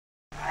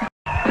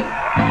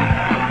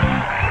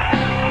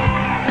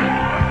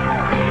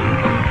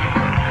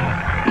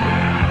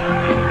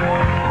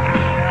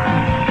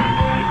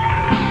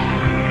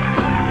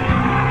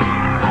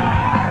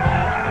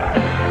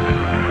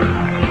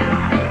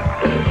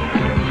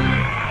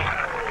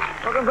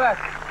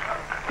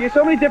back. There's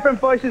so many different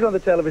voices on the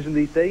television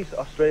these days,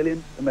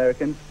 Australians,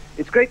 Americans.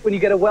 It's great when you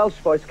get a Welsh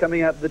voice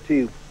coming out of the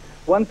tube.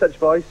 One such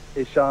voice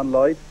is Sian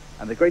Lloyd,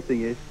 and the great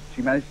thing is,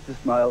 she manages to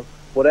smile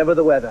whatever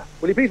the weather.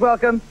 Will you please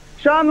welcome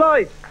Sian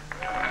Lloyd?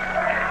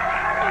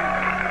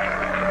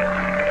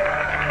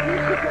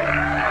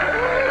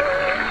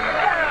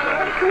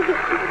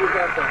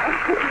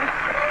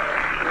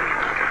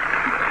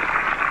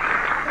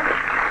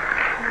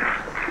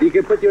 You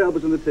can put your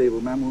elbows on the table,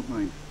 ma'am won't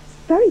mind. It's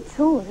very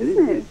tall,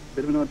 isn't it? It's a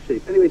bit of an odd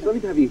shape. Anyway, it's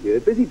lovely to have you here.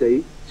 Busy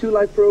day, 2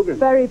 live programmes.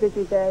 Very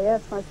busy day,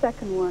 yes, my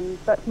second one.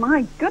 But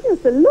my goodness,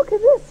 the look of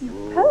this,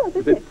 superb, isn't it?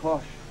 It's a bit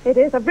posh. It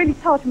is. I've really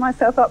tarted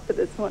myself up for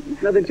this one.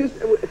 Now then, just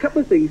a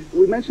couple of things.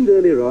 We mentioned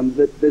earlier on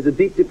that there's a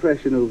deep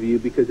depression over you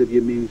because of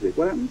your music.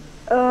 What happened?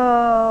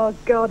 Oh,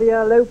 God,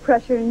 yeah, low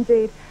pressure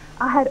indeed.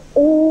 I had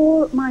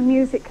all my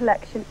music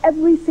collection,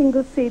 every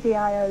single CD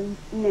I owned,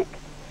 nicked.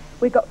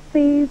 We got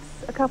thieves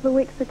a couple of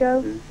weeks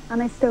ago, and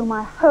they stole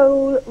my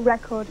whole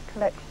record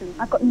collection.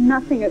 I've got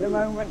nothing at the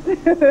moment.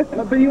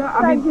 But you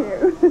are, I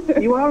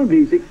mean, you are a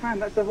music fan.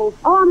 That's the whole.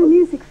 Oh, I'm a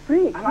music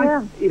freak.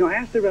 And yeah. I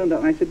asked around that,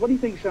 and I said, "What do you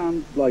think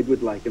Sian Lloyd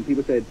would like?" And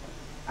people said,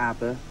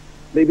 ABBA,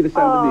 maybe The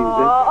Sound of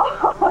Music.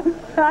 Oh,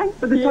 thank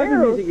But the type of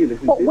music you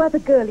listen to. What weather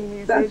girly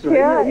music? That's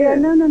right. Yeah.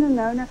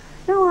 No.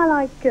 No, I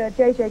like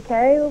JJ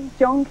Cale,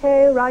 John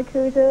Cale, Ry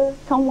Cooder,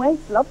 Tom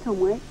Waits. Love Tom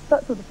Waits.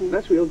 That sort of thing.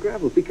 That's real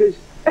gravel because.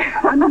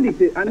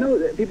 Underneath it, I know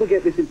that people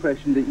get this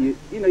impression that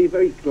you're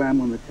very glam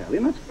on the telly,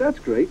 and that's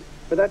great,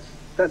 but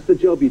that's the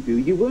job you do.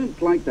 You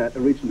weren't like that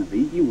originally.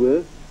 You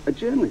were a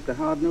journalist, a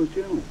hard-nosed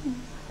journalist.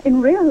 In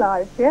real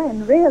life, yeah,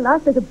 in real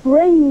life, there's a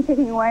brain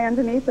ticking away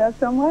underneath there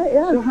somewhere,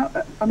 yeah. So how,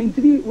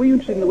 were you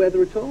interested in the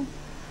weather at all?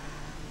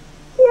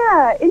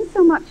 Yeah, in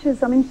so much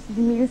as I'm interested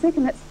in music,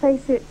 and let's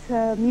face it,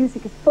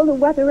 music is full of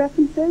weather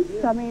references.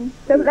 Yeah. I mean,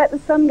 don't let the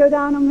sun go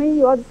down on me,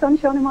 you are the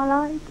sunshine in my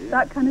life,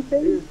 that kind of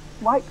thing. Yeah.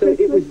 White so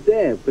Christmas. It was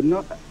there, but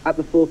not at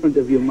the forefront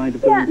of your mind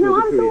of going no,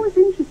 I was always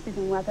interested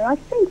in weather, I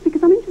think,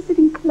 because I'm interested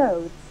in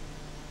clothes.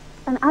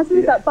 And as a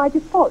result, by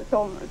default,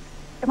 almost.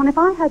 If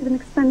I had an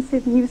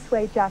expensive new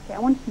suede jacket, I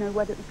wanted to know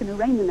whether it was going to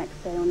rain the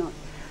next day or not.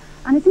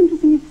 And it's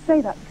interesting you to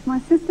say that, because my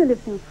sister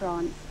lives in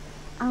France,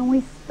 and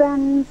we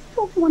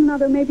talk to one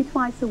another maybe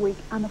twice a week,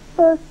 and the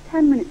first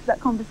 10 minutes of that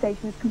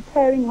conversation is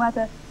comparing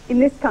weather in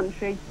this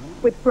country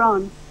with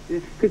France. Yeah,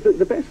 because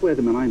the best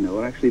weathermen I know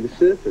are actually the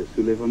surfers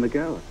who live on the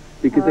Gower.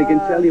 Because they can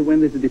tell you when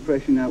there's a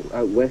depression out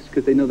west,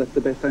 because they know that's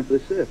the best time for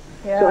the surf.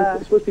 Yeah. So I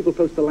suppose people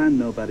close to land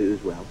know about it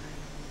as well.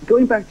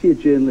 Going back to your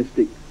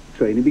journalistic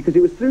training, because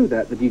it was through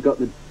that you got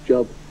the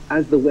job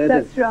as the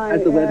weather,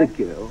 weather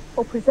girl.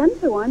 Or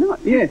presenter, why not?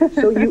 Yeah.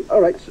 So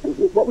all right. So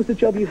what was the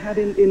job you had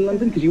in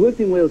London? Because you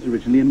worked in Wales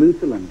originally and moved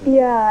to London.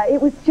 Yeah,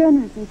 it was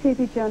journalism,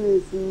 TV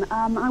journalism.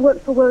 I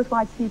worked for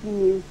Worldwide TV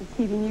News, the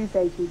TV news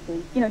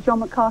agency. You know, John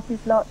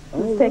McCarthy's lot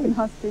was taken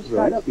hostage.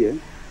 Right. Yeah.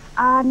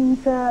 And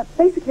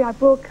basically I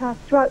broadcast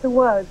throughout the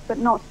world, but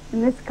not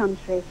in this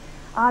country.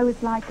 I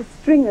was like a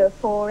stringer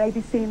for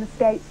ABC in the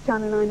States,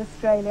 Channel 9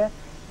 Australia.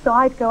 So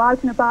I'd go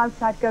out and about,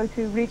 I'd go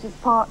to Regent's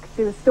Park,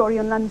 do a story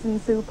on London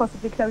Zoo,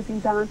 possibly closing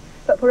down,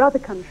 but for other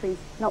countries,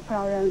 not for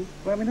our own.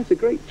 Well, I mean, that's a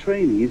great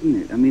training,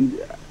 isn't it? I mean,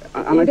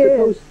 and I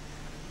suppose,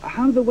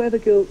 how did the weather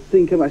girl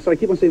thing come about? So I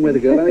keep on saying weather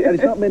girl, and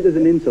it's not meant as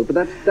an insult,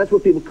 but that's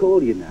what people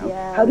call you now.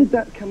 Yeah. How did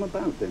that come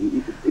about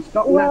then? It's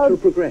not natural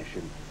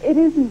progression. It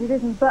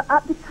isn't. But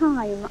at the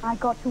time, I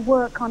got to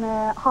work on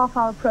a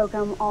half-hour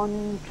programme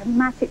on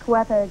dramatic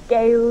weather,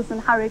 gales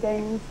and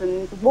hurricanes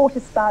and water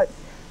spouts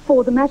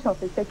for the Met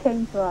Office. They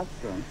came to us.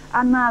 Right.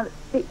 And now,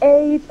 the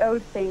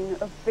age-old thing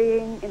of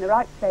being in the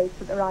right place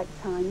at the right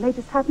time. They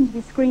just happened to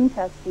be screen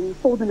testing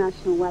for the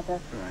national weather.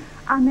 Right.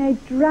 And they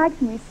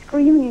dragged me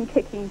screaming and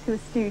kicking to a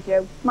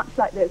studio, much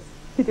like this,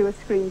 to do a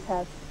screen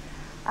test.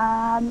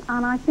 And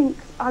I think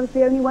I was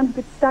the only one who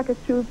could stagger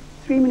through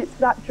 3 minutes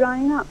without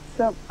drying up,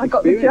 so I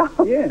got the job.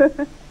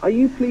 Yeah. Are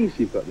you pleased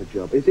you've got the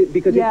job? Is it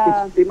because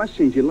it must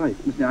change your life?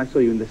 I saw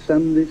you in the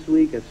Sun this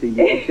week. I've seen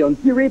you on.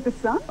 You read the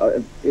Sun?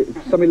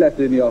 Somebody left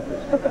it in the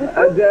office,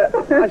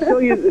 and I saw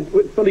you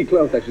fully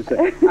clothed, I should say.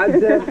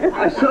 And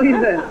I saw you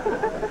there.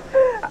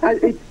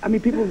 I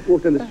mean, people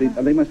walk down the street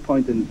and they must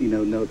point and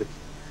know that.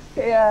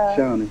 Yeah.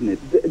 Sian, isn't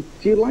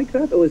it? Do you like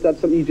that, or is that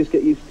something you just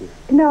get used to?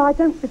 No, I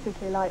don't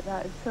particularly like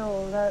that at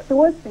all. The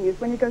worst thing is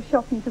when you go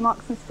shopping to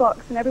Marks and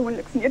Sparks and everyone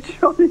looks in your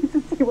trolley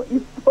to see what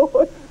you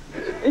bought.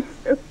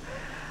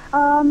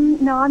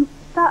 No, I'm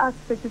that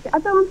aspect of it.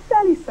 Although I'm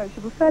fairly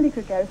sociable, fairly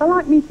gregarious. I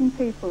like meeting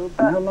people.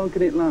 But and how long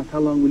can it last? How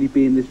long will you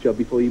be in this job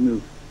before you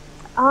move?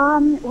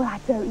 Well, I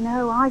don't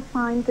know. I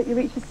find that you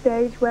reach a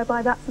stage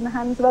whereby that's in the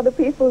hands of other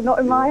people, not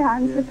in my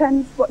hands. Yeah.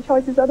 Depends what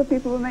choices other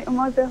people will make on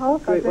my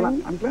behalf, Great. I Well,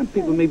 think. I'm glad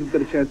people maybe have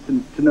got a chance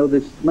to know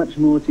there's much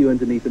more to you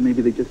underneath than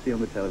maybe they just see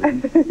on the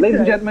television. Ladies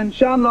and gentlemen,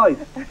 Sian Lloyd.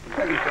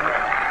 Thank you,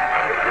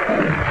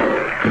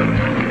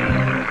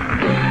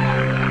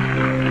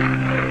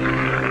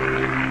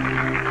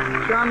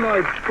 Sian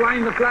Lloyd,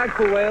 flying the flag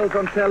for Wales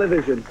on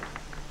television.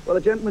 Well,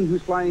 a gentleman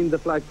who's flying the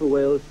flag for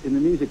Wales in the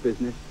music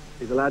business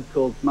is a lad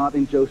called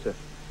Martyn.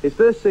 His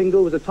first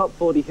single was a top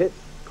 40 hit,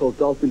 called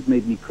Dolphins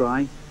Made Me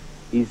Cry.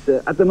 He's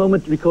at the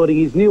moment recording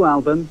his new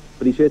album,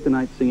 but he's here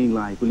tonight singing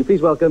live. Will you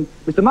please welcome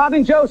Mr.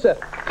 Martyn Joseph?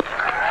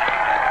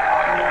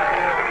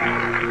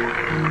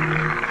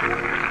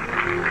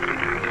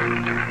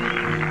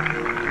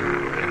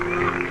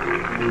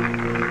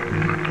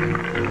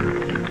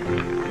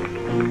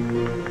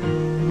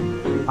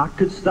 I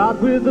could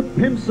start with the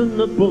pimps and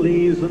the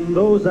bullies and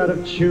those out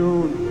of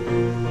tune.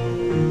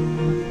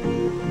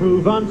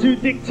 Move on to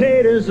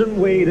dictators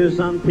and waiters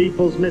on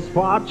people's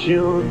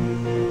misfortune.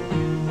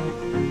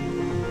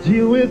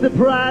 Deal with the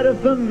pride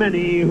of the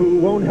many who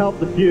won't help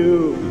the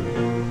few.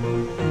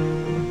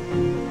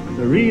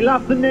 Reel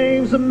off the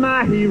names of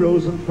my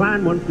heroes and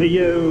find one for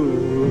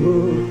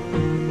you.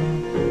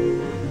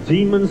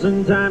 Demons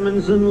and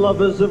diamonds and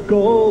lovers of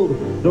gold,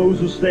 those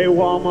who stay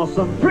warm while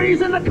some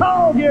freeze in the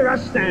cold. Here I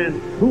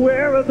stand,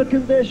 aware of the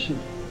condition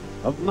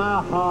of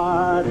my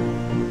heart.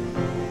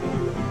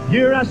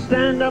 Here I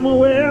stand, I'm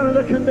aware of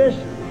the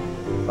condition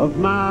of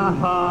my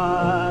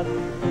heart.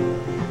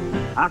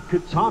 I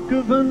could talk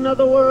of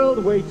another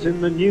world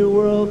waiting, the new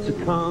world to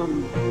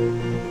come.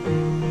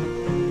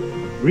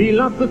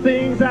 Reel off the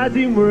things I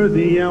deem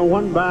worthy, and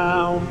one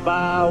by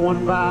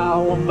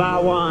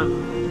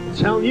one.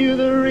 Tell you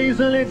the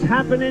reason it's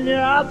happening,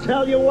 yeah, I'll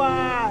tell you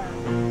why.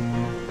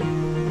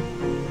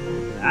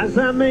 As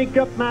I make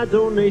up my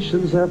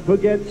donations, I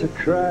forget to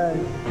cry.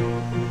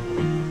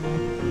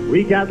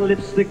 We got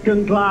lipstick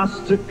and glass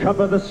to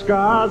cover the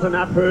scars, and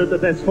I've heard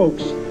that there's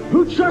folks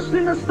who trust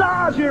in the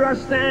stars. Here I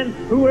stand,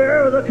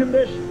 aware of the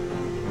condition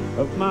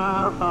of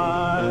my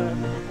heart.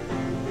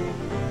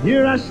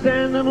 Here I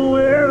stand, I'm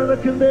aware of the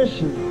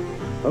condition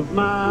of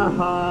my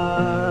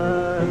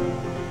heart.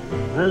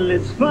 And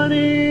it's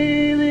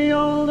funny, the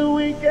older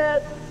we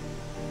get,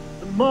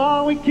 the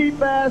more we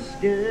keep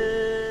asking.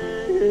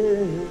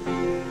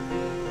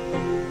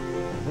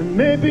 And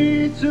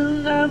maybe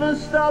to never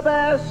stop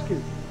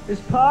asking is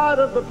part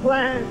of the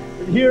plan.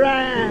 And here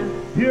I am,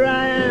 here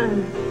I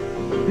am,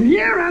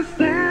 here I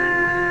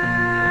stand.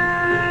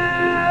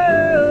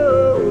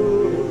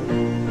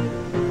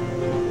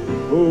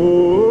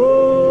 Oh.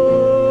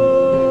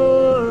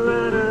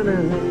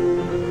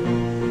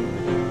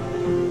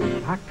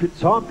 I could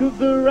talk of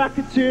the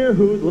racketeer,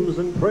 hoodlums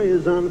and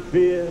preyers on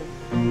fear.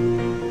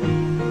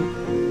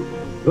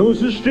 Those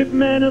who strip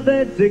men of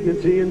their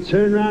dignity and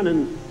turn around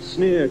and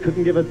sneer,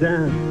 couldn't give a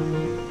damn.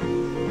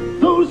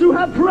 Those who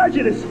have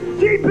prejudice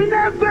deep in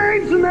their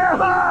veins and their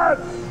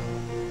hearts.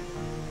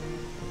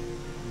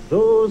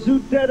 Those who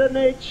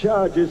detonate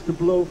charges to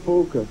blow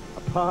folk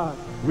apart.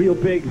 Real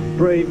big,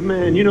 brave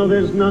men. You know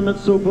there's none that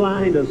so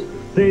blind as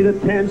they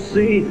that can't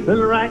see, and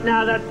right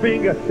now that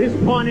finger is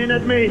pointing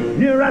at me.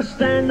 Here I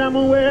stand, I'm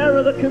aware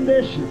of the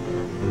condition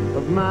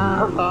of my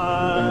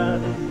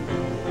heart.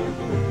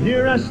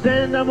 Here I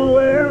stand, I'm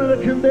aware of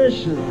the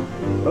condition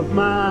of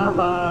my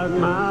heart,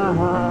 my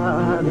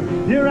heart.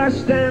 Here I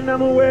stand,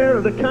 I'm aware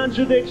of the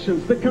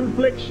contradictions, the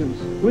conflictions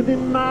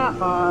within my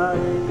heart.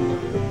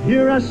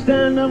 Here I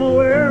stand, I'm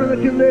aware of the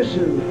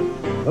condition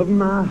of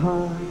my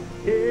heart.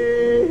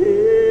 Hey,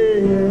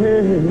 hey,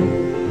 hey,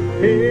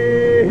 hey.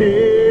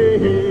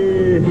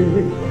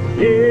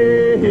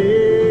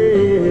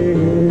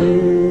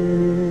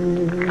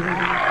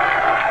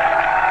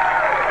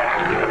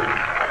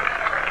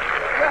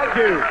 Thank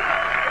you.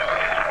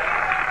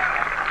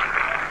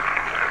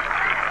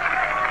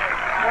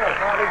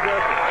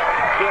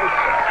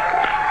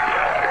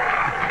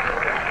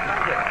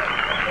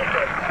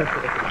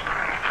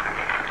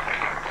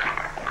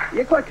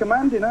 You're quite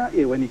commanding, aren't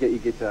you, when you get your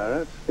guitar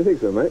out? You think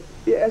so, mate?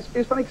 Yeah,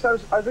 it's funny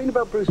because I was reading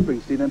about Bruce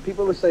Springsteen, and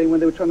people were saying when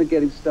they were trying to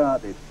get him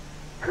started,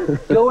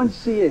 go and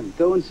see him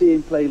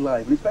play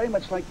live. And it's very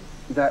much like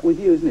that with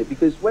you, isn't it?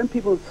 Because when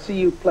people see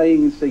you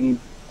playing and singing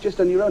just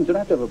on your own, don't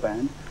have to have a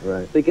band,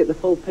 right? They get the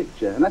full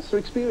picture, and that's their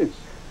experience.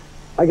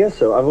 I guess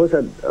so. I've always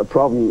had a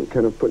problem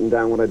kind of putting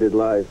down what I did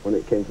live when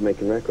it came to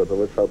making records. I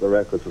always felt the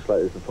records were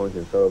slightly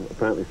disappointing, so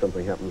apparently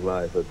something happens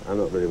live, but I'm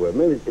not really aware.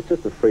 Maybe it's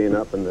just a freeing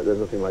up, and there's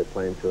nothing like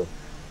playing to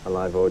a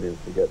live audience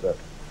to get that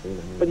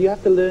feeling. But you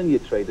have to learn your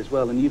trade as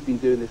well, and you've been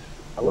doing this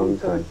a long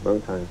time.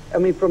 Long time. I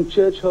mean, from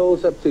church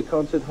halls up to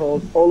concert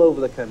halls all over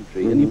the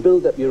country, and you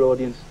build up your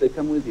audience, they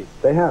come with you.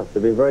 They have.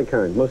 They've been very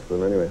kind, most of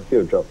them anyway. A few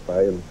have dropped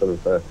by and sort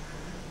of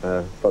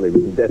probably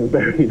been dead and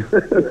buried.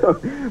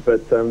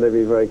 But they've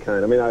been very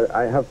kind. I mean,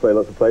 I have played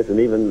lots of places, and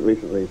even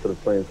recently sort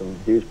of playing some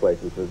huge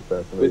places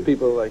with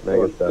people like,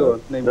 go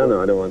on, name No,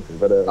 I don't want to.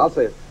 But I'll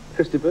say it.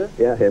 Christopher?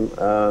 Yeah, him.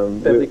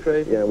 Beverly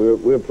Craig? Yeah, we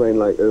were playing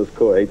like, it was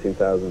called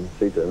 18,000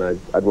 seater, and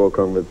I'd walk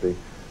on with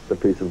the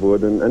piece of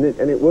wood, and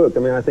it worked. I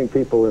mean, I think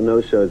people in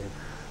those shows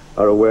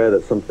are aware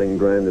that something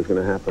grand is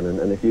going to happen,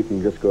 and if you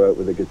can just go out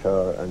with a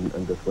guitar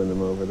and just win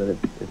them over, then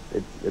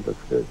it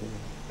looks good. Yeah.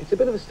 It's a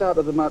bit of a start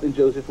of the Martyn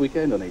Joseph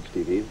weekend on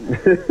HTV, isn't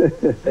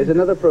it? There's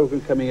another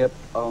program coming up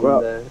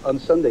on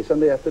Sunday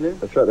afternoon.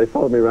 That's right. They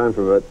followed me around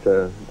for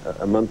about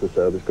a month or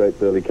so. This great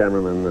burly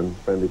cameraman and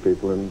friendly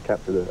people, and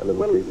captured a little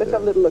piece. Well, let's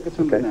have a little look at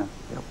something now.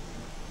 Yeah.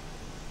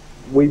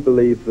 We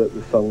believe that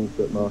the songs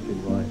that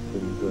Martyn writes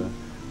and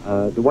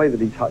the way that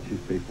he touches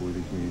people with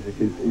his music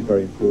is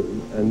very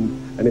important,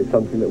 and it's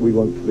something that we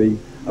want to be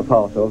a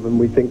part of, and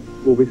we think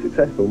will be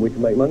successful and we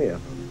can make money out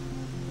of.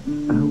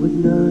 I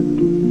would not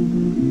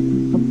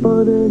give up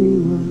on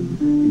anyone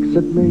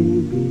except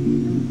maybe.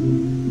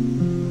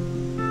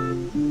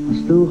 I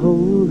still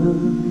hold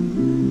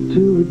on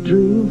to a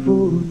dream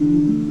for me.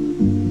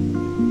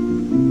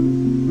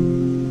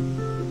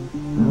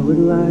 I would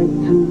like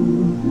to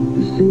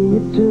see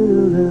it turn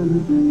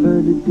around and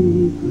find it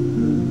deeper.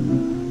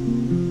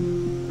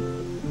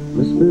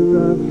 Must be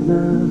rough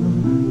now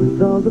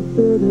with all the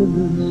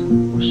bitterness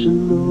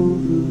washing over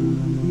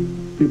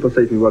you. People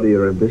say to me, what are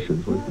your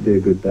ambitions? Well, to be a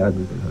good dad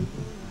and a good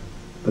husband.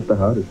 That's the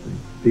hardest thing.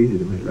 It's easy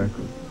to make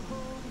records.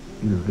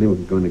 You know, anyone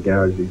can go in the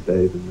garage these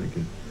days and make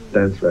a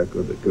dance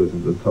record that goes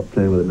into the top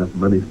 10 with enough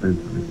money spent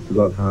on it. It's a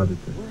lot harder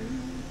to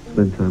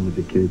spend time with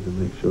your kids and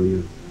make sure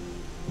you're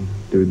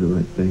doing the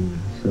right thing.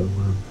 So,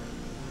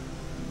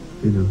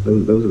 you know,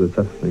 those are the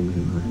tough things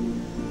in life.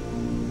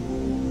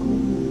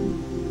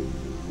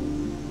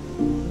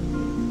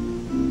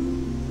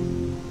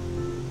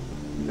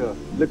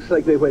 Looks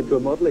like they went to a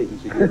model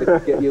agency to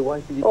get your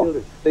wife and your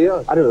children. They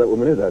are. I don't know what that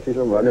woman is, actually.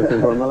 I've never seen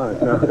her in my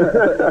life. No.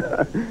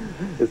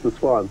 It's the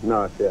Swan.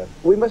 No, yeah.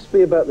 We must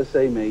be about the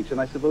same age, and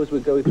I suppose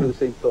we're going through the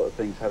same sort of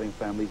things, having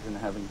families and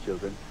having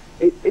children.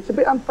 It's a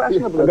bit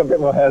unfashionable. I've got a bit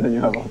more hair than you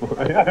have, old boy.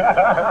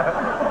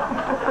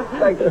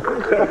 Thank you.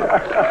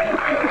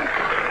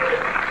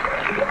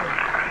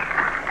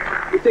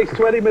 It takes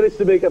 20 minutes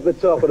to make up the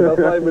top and about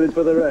 5 minutes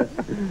for the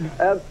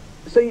rest.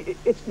 So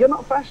you're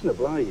not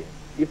fashionable, are you?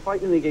 You're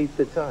fighting against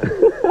the time.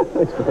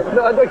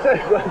 No, I don't say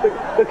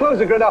the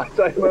clothes are good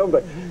outside my own,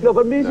 but no,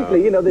 but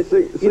musically, you know,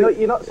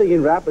 you're not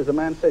singing rap, as the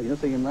man said. You're not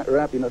singing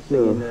rap. You're not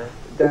singing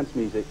dance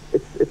music.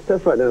 It's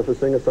tough right now for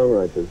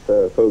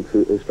singer-songwriters, folks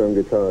who strum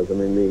guitars. I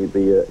mean,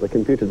 the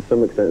computer to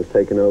some extent has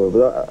taken over,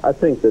 but I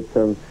think that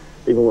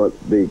even what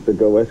the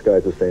Go West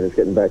guys were saying, it's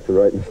getting back to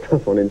writing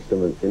stuff on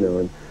instruments, you know.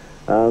 And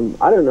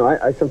I don't know.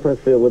 I sometimes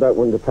feel, without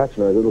wanting to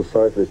patronise, a little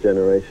sorry for this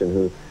generation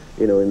who,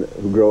 you know,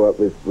 who grow up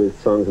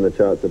with songs in the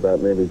charts about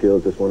maybe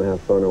girls just want to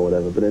have fun or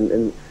whatever. But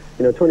in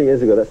you know, 20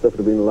 years ago, that stuff would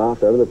have been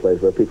laughed out of the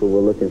place, where people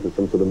were looking for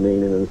some sort of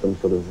meaning and some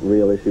sort of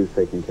real issues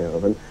taken care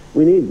of. And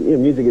we need, you know,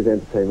 music is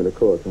entertainment, of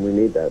course, and we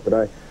need that. But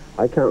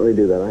I can't really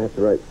do that. I have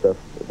to write stuff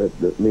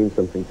that means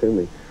something to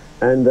me.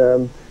 And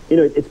you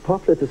know, it's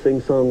popular to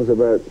sing songs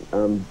about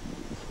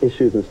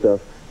issues and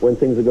stuff when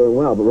things are going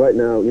well. But right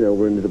now, you know,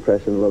 we're in the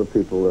Depression. A lot of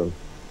people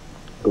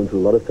going through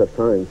a lot of tough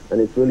times, and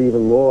it's really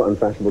even more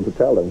unfashionable to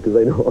tell them because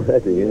they know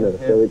already, you know.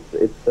 Yeah.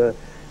 So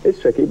it's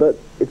tricky, but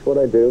it's what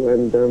I do,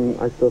 and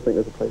I still think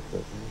there's a place for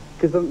it.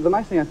 Because the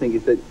nice thing, I think,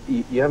 is that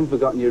you haven't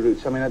forgotten your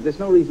roots. I mean, there's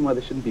no reason why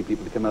there shouldn't be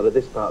people to come out of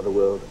this part of the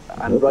world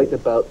and write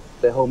about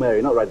their home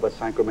area, not write about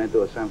Sacramento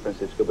or San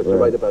Francisco, but to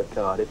write about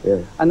Cardiff.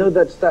 Yeah. I know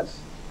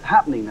that's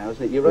happening now,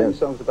 isn't it? You're writing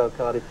songs about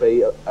Cardiff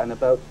Bay and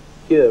about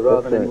here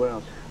rather than anywhere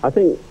else. I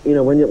think, you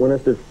know, when I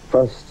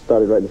first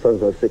started writing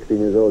songs when I was 16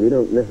 years old, you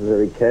don't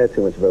necessarily care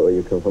too much about where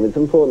you come from. It's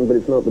important, but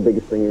it's not the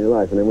biggest thing in your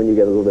life. And then when you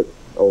get a little bit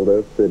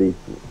older, 30,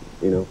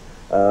 you know,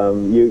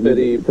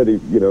 30,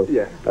 you know,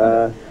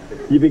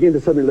 you begin to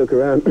suddenly look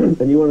around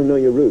and you want to know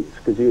your roots,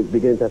 because you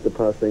begin to have to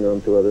pass things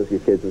on to others, your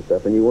kids and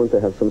stuff, and you want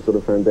to have some sort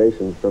of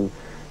foundation, some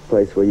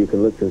place where you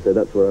can look to and say,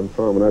 that's where I'm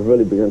from. And I've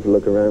really begun to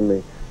look around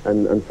me,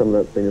 and some of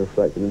that's been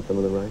reflected in some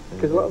of the writing.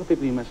 Because a lot of the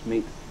people you must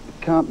meet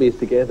can't be as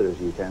together as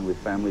you can with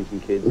families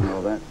and kids and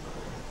all that.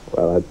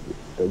 Well,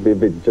 I'd be a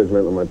bit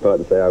judgmental on my part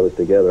to say I was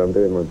together. I'm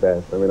doing my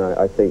best. I mean,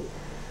 I think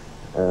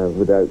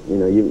without, you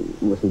know, you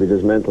mustn't be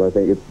judgmental. I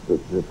think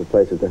it's a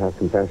place to have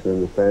compassion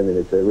and understanding.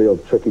 It's a real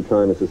tricky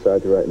time in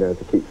society right now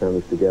to keep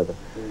families together.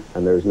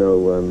 And there's no,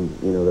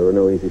 you know, there are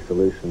no easy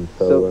solutions.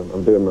 So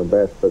I'm doing my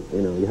best, but,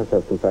 you know, you have to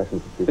have compassion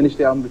for people. Finish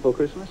the album before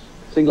Christmas?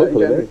 Single in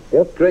January?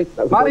 Yep.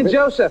 Great. Martyn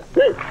Joseph.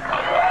 Great.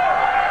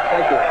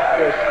 Thank you.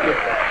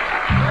 Yes.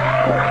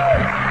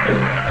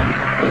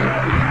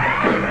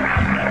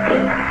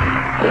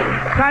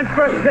 Time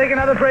for us to take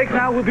another break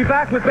now. We'll be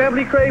back with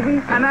Beverly Craven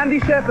and Andy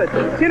Shepherd.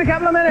 See you in a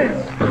couple of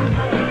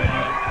minutes.